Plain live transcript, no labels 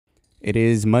It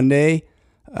is Monday.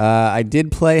 I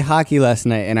did play hockey last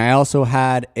night, and I also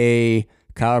had a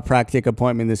chiropractic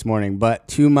appointment this morning. But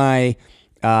to my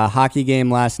hockey game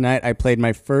last night, I played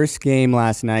my first game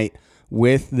last night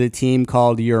with the team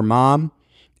called Your Mom,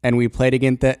 and we played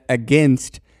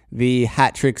against the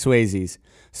Hat Trick Swayzes.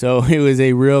 So it was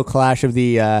a real clash of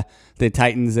the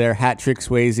Titans there, Hat Trick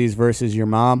Swayzes versus Your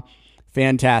Mom.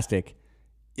 Fantastic.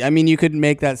 I mean, you couldn't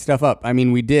make that stuff up. I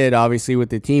mean, we did, obviously, with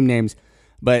the team names,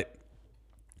 but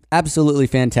absolutely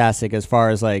fantastic as far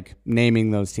as like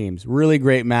naming those teams. Really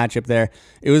great matchup there.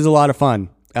 It was a lot of fun.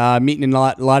 Meeting a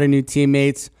lot of new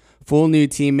teammates, full new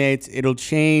teammates. It'll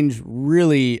change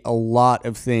really a lot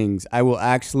of things. I will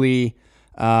actually,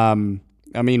 one,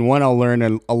 I'll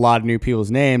learn a lot of new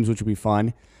people's names, which will be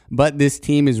fun. But this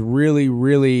team is really,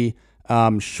 really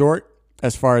short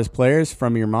as far as players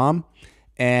from Your Mom.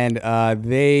 And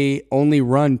they only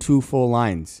run 2 full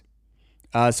lines.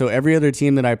 So every other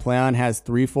team that I play on has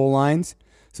 3 full lines.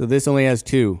 So this only has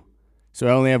 2. So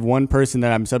I only have one person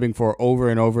that I'm subbing for over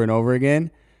and over and over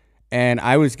again. And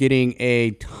I was getting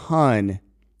a ton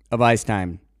of ice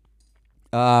time.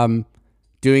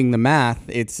 Doing the math,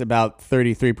 it's about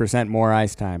 33% more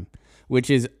ice time, which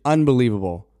is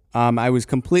unbelievable. I was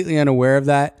completely unaware of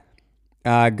that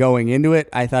going into it.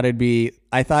 I thought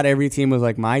every team was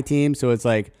like my team. So it's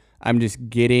like I'm just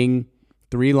getting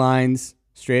 3 lines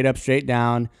straight up, straight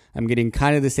down. I'm getting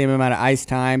kind of the same amount of ice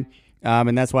time.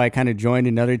 And that's why I kind of joined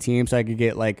another team so I could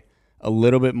get like a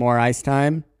little bit more ice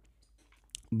time.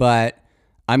 But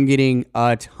I'm getting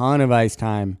a ton of ice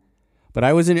time. But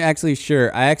I wasn't actually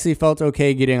sure. I actually felt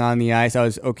okay getting on the ice. I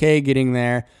was okay getting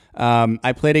there.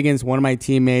 I played against one of my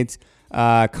teammates,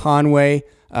 Conway.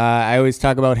 I always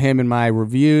talk about him in my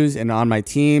reviews and on my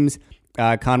teams.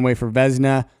 Conway for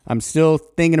Vezina. I'm still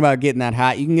thinking about getting that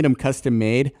hat. You can get them custom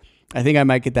made. I think I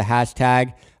might get the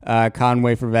hashtag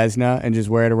Conway for Vezina and just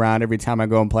wear it around every time I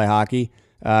go and play hockey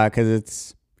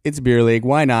because it's beer league.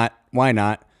 Why not?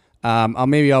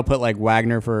 I'll put like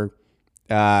Wagner for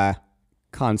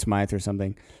Conn Smythe or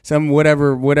something. Some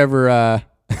whatever.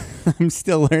 I'm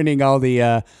still learning all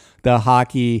the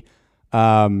hockey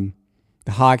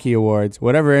awards.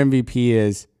 Whatever MVP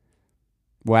is,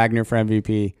 Wagner for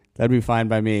MVP. That'd be fine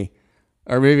by me.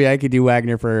 Or maybe I could do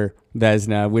Wagner for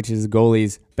Vezina, which is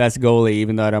goalie's best goalie,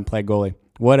 even though I don't play goalie.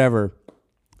 Whatever.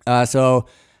 So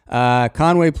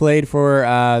Conway played for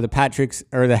the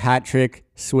Hat Trick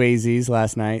Swayzes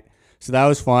last night. So that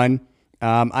was fun.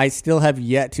 I still have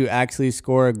yet to actually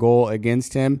score a goal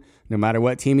against him, no matter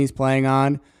what team he's playing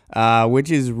on,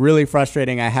 which is really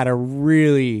frustrating. I had a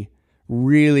really,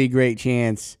 really great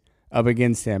chance up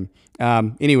against him.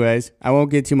 Anyways, I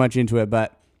won't get too much into it,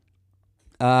 but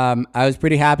I was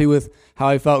pretty happy with how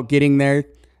I felt getting there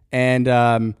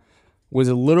and was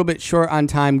a little bit short on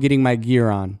time getting my gear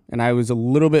on. And I was a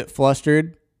little bit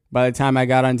flustered by the time I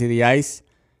got onto the ice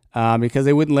because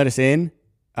they wouldn't let us in.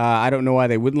 I don't know why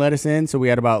they wouldn't let us in. So we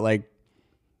had about like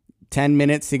 10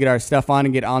 minutes to get our stuff on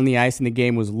and get on the ice. And the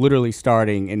game was literally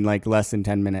starting in like less than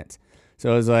 10 minutes.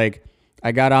 So it was like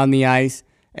I got on the ice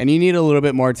and you need a little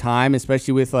bit more time,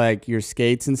 especially with like your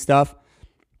skates and stuff.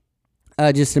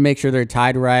 Just to make sure they're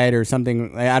tied right or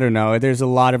something. I don't know. There's a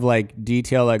lot of like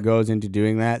detail that goes into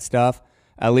doing that stuff,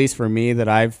 at least for me, that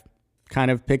I've kind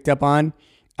of picked up on.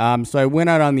 So I went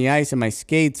out on the ice and my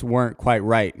skates weren't quite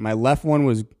right. My left one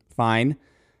was fine.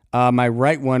 My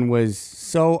right one was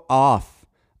so off.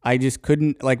 I just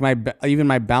couldn't, like even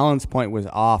my balance point was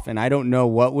off and I don't know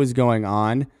what was going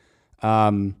on.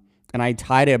 And I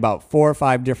tied it about 4 or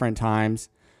 5 different times.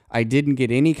 I didn't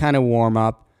get any kind of warm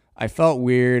up. I felt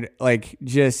weird, I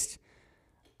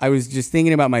was just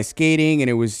thinking about my skating and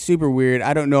it was super weird.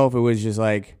 I don't know if it was just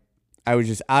like, I was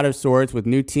just out of sorts with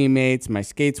new teammates. My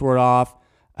skates were off.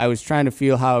 I was trying to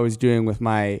feel how I was doing with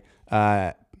my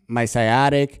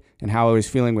sciatic and how I was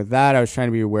feeling with that. I was trying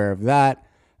to be aware of that.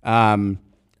 I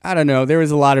don't know. There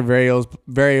was a lot of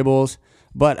variables,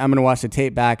 but I'm going to watch the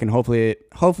tape back and hopefully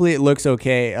it looks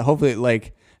okay. Hopefully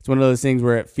it's one of those things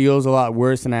where it feels a lot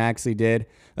worse than I actually did.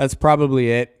 That's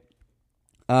probably it.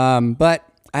 But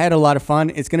I had a lot of fun.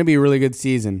 It's going to be a really good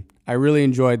season. I really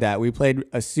enjoyed that. We played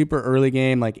a super early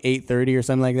game, like 8:30 or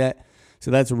something like that.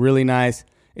 So that's really nice.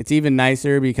 It's even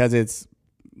nicer because it's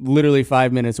literally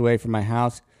 5 minutes away from my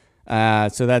house.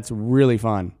 So that's really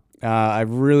fun. I'm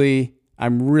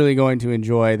really going to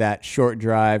enjoy that short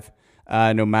drive,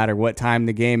 no matter what time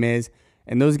the game is.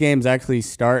 And those games actually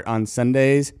start on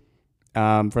Sundays,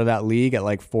 for that league at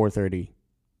like 4:30.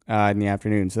 In the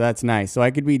afternoon. So that's nice. So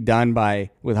I could be done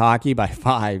with hockey by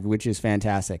 5, which is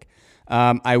fantastic.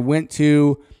 I went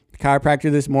to the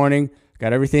chiropractor this morning,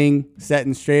 got everything set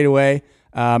and straight away.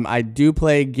 I do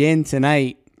play again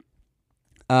tonight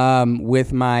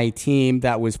with my team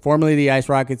that was formerly the Ice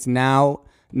Rockets, now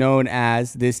known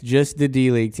as just the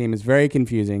D-League team. It's very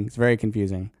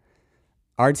confusing.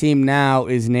 Our team now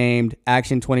is named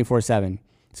Action 24/7.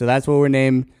 So that's what we're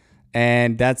named,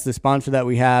 and that's the sponsor that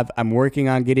we have. I'm working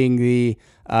on getting the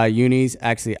unis.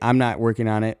 Actually, I'm not working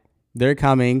on it. They're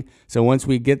coming. So once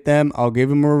we get them, I'll give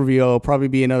them a review. It'll probably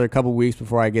be another couple weeks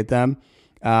before I get them.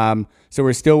 So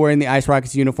we're still wearing the Ice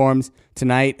Rockets uniforms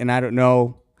tonight, and I don't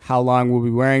know how long we'll be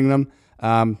wearing them.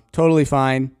 Totally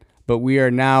fine. But we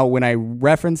are now, when I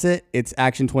reference it, it's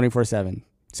Action 24/7.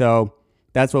 So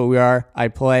that's what we are. I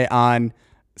play on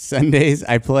Sundays.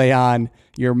 I play on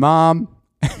Your Mom.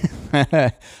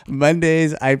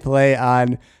 Mondays, I play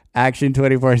on Action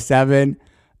 24/7.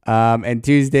 And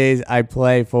Tuesdays, I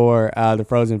play for the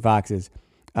Frozen Foxes.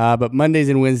 But Mondays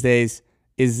and Wednesdays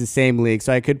is the same league.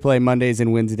 So I could play Mondays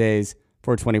and Wednesdays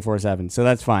for 24/7. So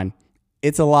that's fine.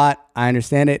 It's a lot. I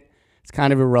understand it. It's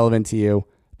kind of irrelevant to you,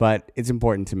 but it's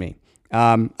important to me.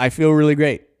 I feel really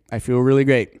great.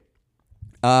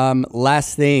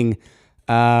 Last thing,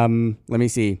 let me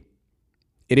see.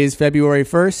 It is February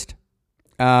 1st.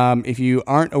 If you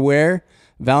aren't aware,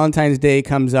 Valentine's Day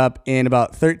comes up in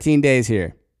about 13 days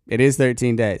here. It is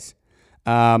 13 days.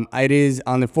 It is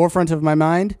on the forefront of my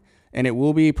mind, and it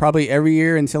will be probably every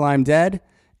year until I'm dead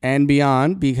and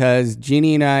beyond, because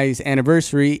Jeannie and I's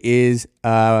anniversary is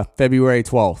February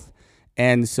 12th.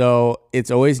 And so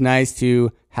it's always nice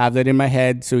to have that in my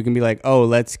head so we can be like, oh,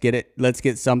 let's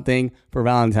get something for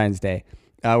Valentine's Day.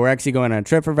 We're actually going on a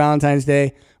trip for Valentine's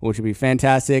Day, which would be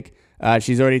fantastic.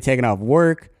 She's already taken off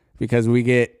work because we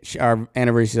get our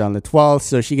anniversary on the 12th.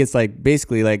 So she gets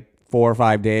basically 4 or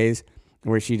 5 days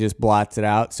where she just blots it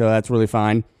out. So that's really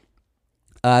fine.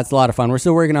 It's a lot of fun. We're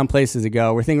still working on places to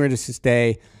go. We're thinking we're just to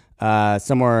stay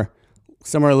somewhere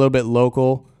a little bit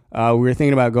local. We were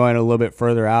thinking about going a little bit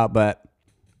further out, but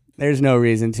there's no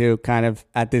reason to. Kind of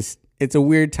it's a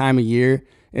weird time of year.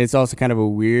 It's also kind of a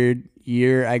weird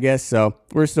year, I guess. So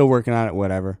we're still working on it.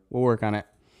 Whatever. We'll work on it.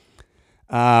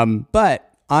 But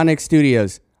Onyx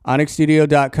Studios,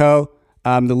 onyxstudio.co.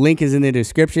 The link is in the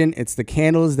description. It's the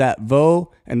candles that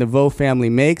Vo and the Vo family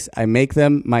makes. I make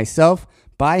them myself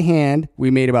by hand. We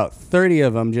made about 30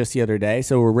 of them just the other day.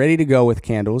 So we're ready to go with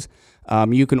candles.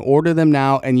 You can order them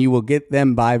now and you will get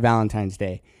them by Valentine's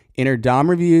Day. Enter Dom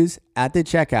Reviews at the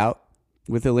checkout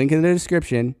with the link in the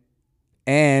description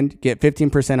and get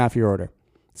 15% off your order.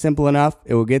 Simple enough.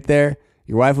 It will get there.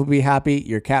 Your wife will be happy.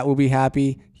 Your cat will be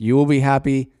happy. You will be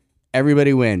happy.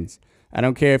 Everybody wins. I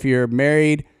don't care if you're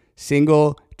married,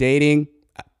 single, dating,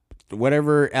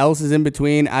 whatever else is in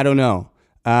between. I don't know.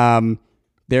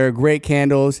 They're great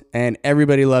candles, and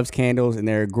everybody loves candles, and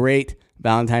they're a great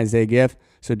Valentine's Day gift.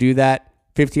 So do that.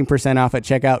 15% off at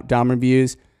checkout, Dom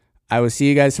Reviews. I will see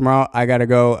you guys tomorrow. I got to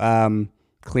go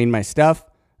clean my stuff,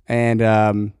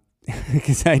 and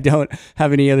because I don't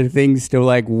have any other things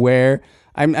to wear.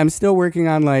 I'm still working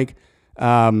on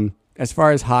as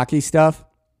far as hockey stuff.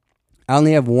 I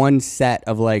only have one set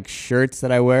of shirts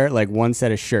that I wear, one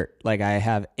set of shirt. I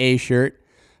have a shirt.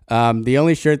 The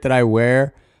only shirt that I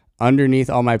wear underneath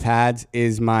all my pads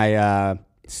is my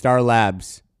Star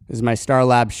Labs. This is my Star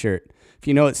Labs shirt. If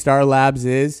you know what Star Labs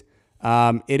is,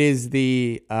 it is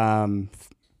the,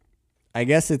 I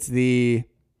guess it's the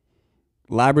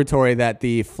laboratory that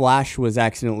the Flash was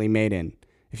accidentally made in.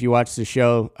 If you watch the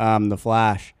show, The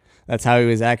Flash, that's how he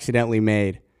was accidentally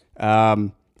made.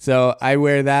 So I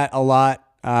wear that a lot.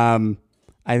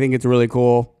 I think it's really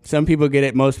cool. Some people get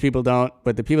it, most people don't,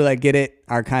 but the people that get it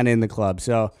are kind of in the club.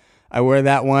 So I wear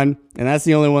that one, and that's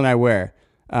the only one I wear.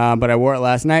 But I wore it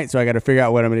last night, so I got to figure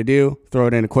out what I'm going to do, throw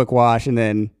it in a quick wash, and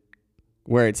then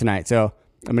wear it tonight. So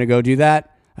I'm going to go do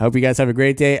that. I hope you guys have a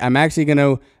great day. I'm actually going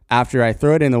to, after I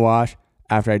throw it in the wash,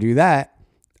 after I do that,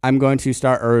 I'm going to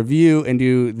start a review and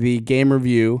do the game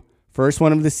review, first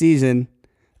one of the season,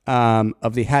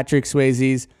 of the Hat Trick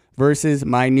Swayzes versus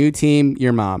my new team,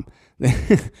 Your Mom.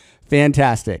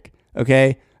 Fantastic.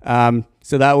 Okay.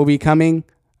 So that will be coming.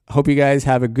 Hope you guys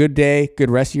have a good day, good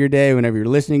rest of your day whenever you're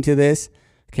listening to this.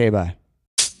 Okay, bye.